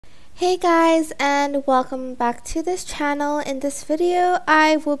Hey guys, and welcome back to this channel. In this video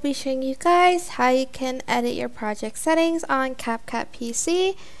I will be showing you guys how you can edit your project settings on CapCut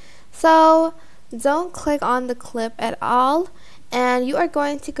PC. So don't click on the clip at all, and you are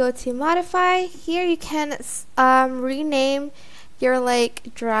going to go to modify. Here you can rename your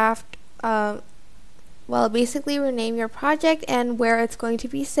draft, basically rename your project and where it's going to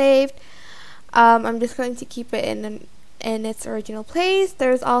be saved. I'm just going to keep it in its original place.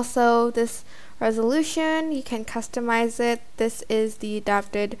 There's also this resolution. You can customize it. This is the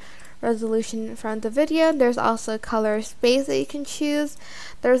adapted resolution from the video. There's also color space that you can choose.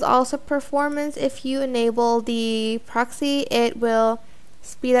 There's also performance. If you enable the proxy, it will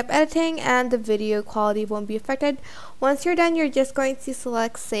speed up editing and the video quality won't be affected. Once you're done, you're just going to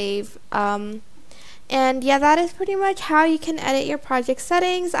select save. And yeah, that is pretty much how you can edit your project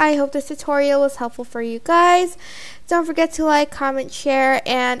settings. I hope this tutorial was helpful for you guys. Don't forget to like, comment, share,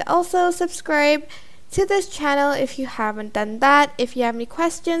 and also subscribe to this channel if you haven't done that. If you have any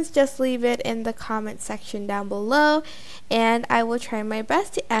questions, just leave it in the comment section down below, and I will try my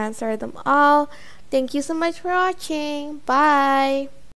best to answer them all. Thank you so much for watching. Bye!